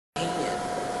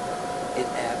It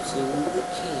absolutely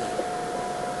can.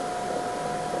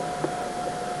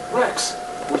 Rex,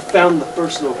 we found the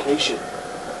first location.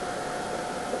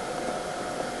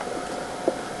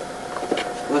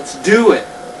 Let's do it.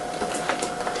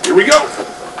 Here we go.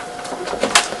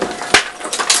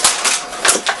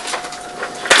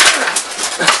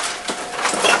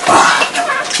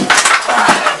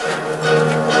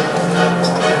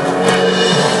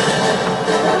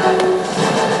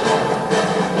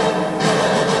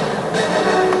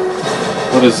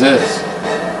 What is this?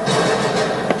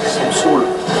 Some sort of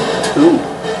tomb.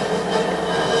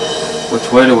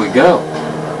 Which way do we go?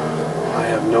 I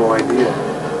have no idea.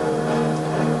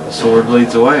 The sword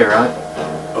leads the way, right?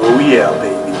 Oh yeah,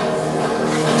 baby.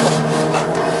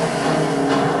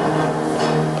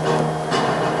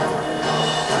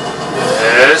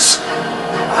 Yes.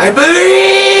 I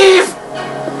believe.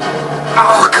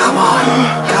 Oh, come on.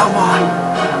 Come on.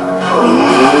 Oh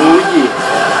yeah.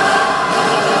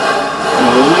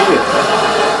 Oh yeah.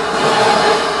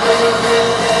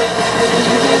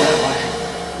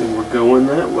 Then we're going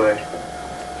that way.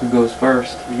 Who goes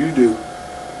first? You do.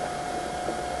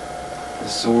 The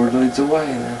sword leads the way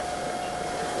then.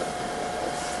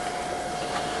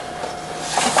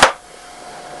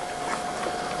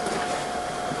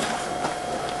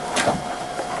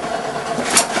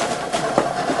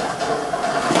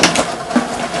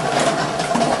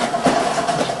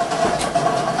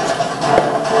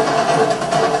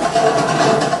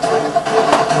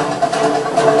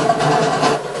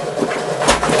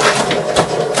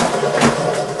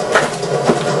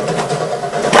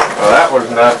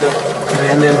 Nothing.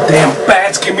 Man, them damn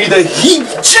bats give me the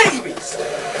heebie-jeebies!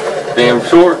 Damn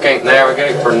sword can't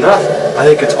navigate for nothing. I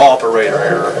think it's operator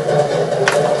error.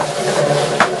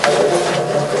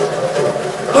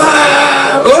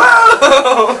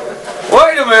 Whoa!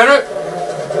 Wait a minute!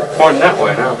 Pointing that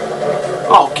way now.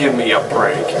 Oh, give me a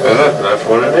break. That's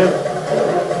what it is.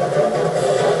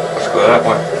 Let's go that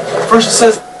way. First it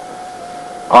says...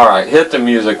 Alright, hit the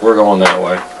music. We're going that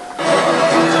way.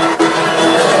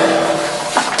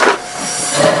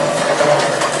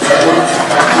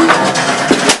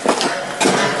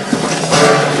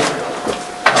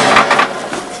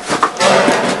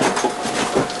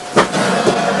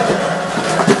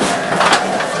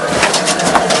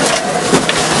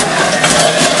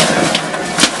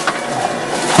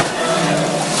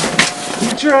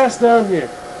 Get your ass down here.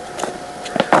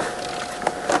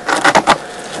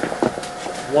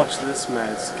 Watch this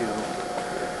mad skill.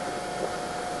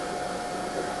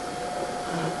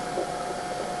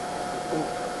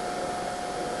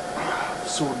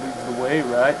 Sword leads the way,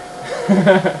 right?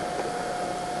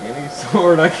 Any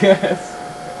sword, I guess.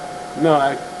 No,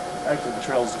 actually the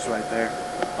trail's just right there.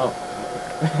 Oh.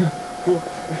 Cool.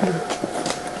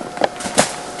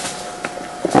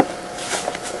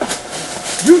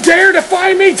 You dare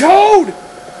defy me, Toad!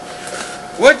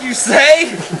 What'd you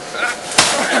say?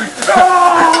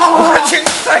 What'd you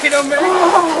say to me?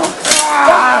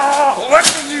 What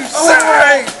did you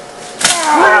say?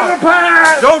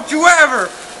 Don't you ever!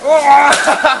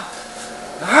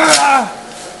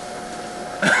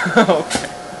 Okay.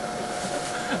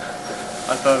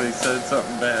 I thought he said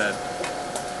something bad.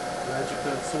 Magic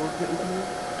that sword hitting you?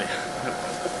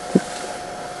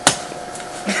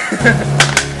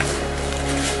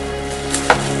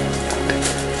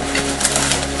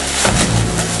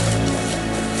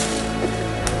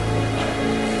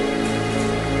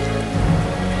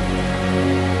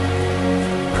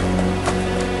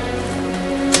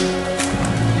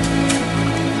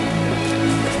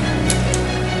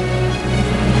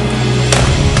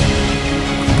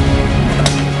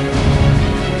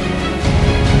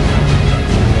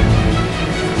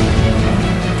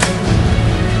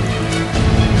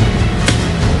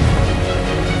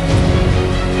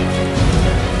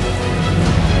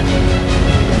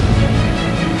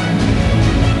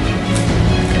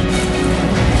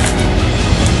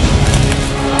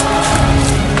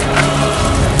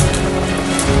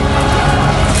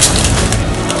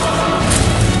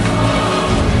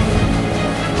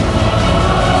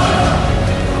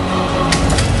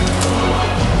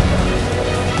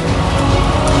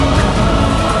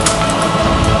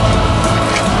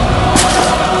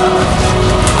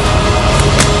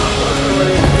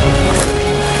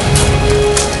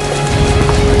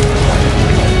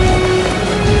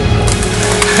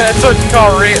 That's what you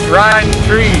call riding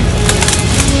trees.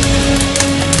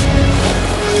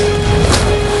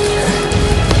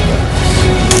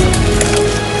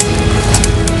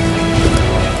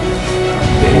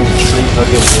 Damn tree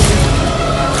hugging.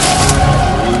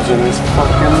 Losing his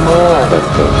fucking mind. Let's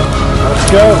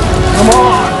go. Come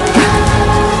on.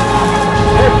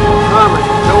 If you're coming,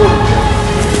 don't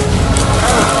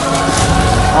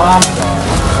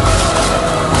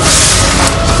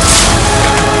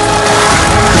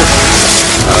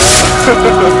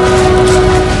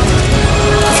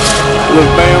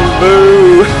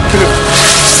Boo!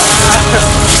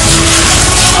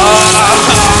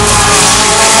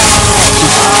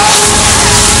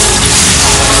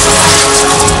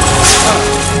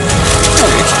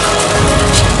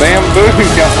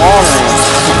 Bamboo's got water in it.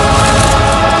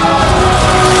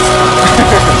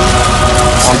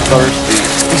 I'm thirsty.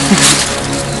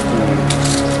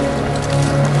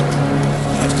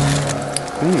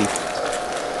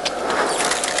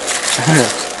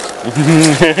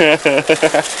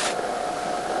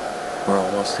 We're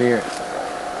almost here.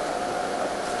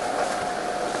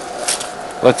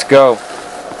 Let's go.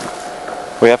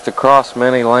 We have to cross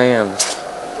many lands.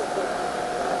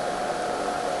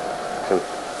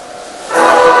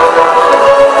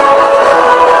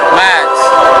 Max!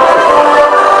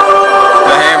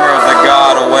 The hammer of the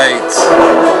god awaits.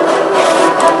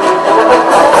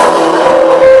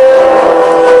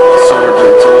 Sword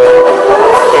turns away.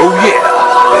 Oh yeah!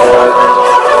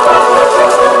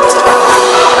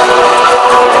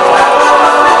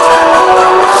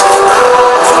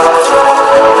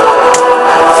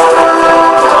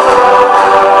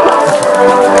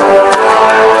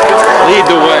 Lead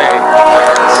the way.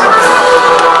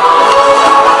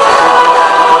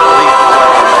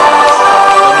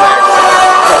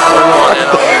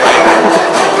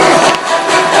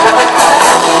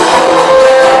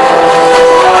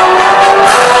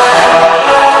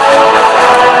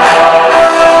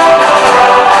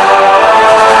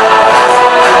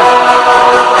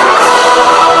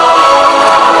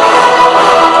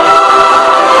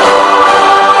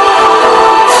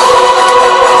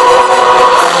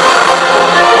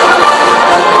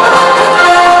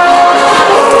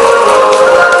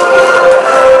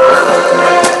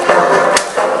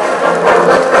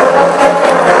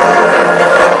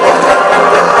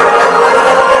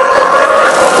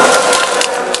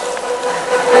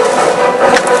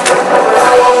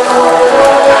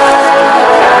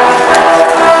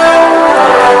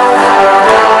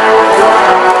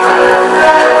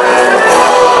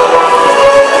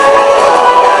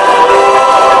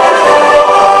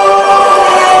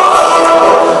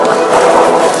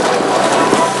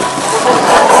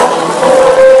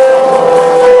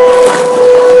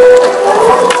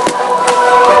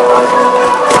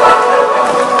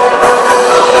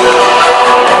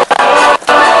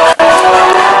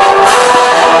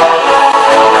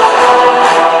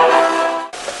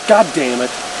 God damn it.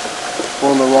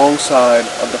 We're on the wrong side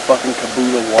of the fucking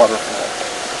Kabula waterfall.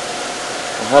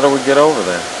 Well, how do we get over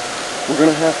there? We're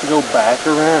gonna have to go back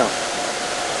around.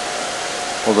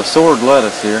 Well, the sword led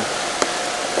us here.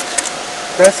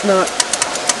 That's not...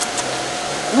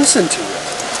 Listen to it.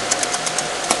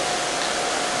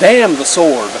 Damn the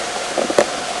sword.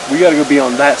 We gotta go be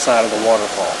on that side of the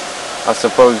waterfall. I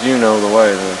suppose you know the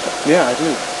way then. Yeah, I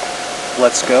do.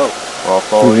 Let's go. Well, I'll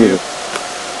follow you.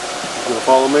 You gonna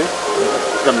follow me?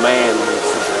 The man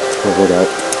needs to go. Hold up.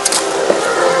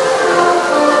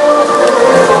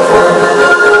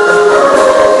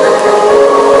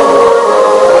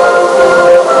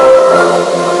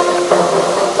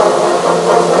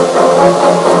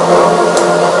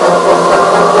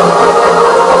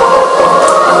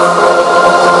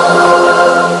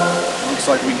 Looks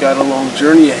like we got a long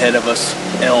journey ahead of us,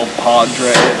 El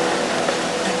Padre.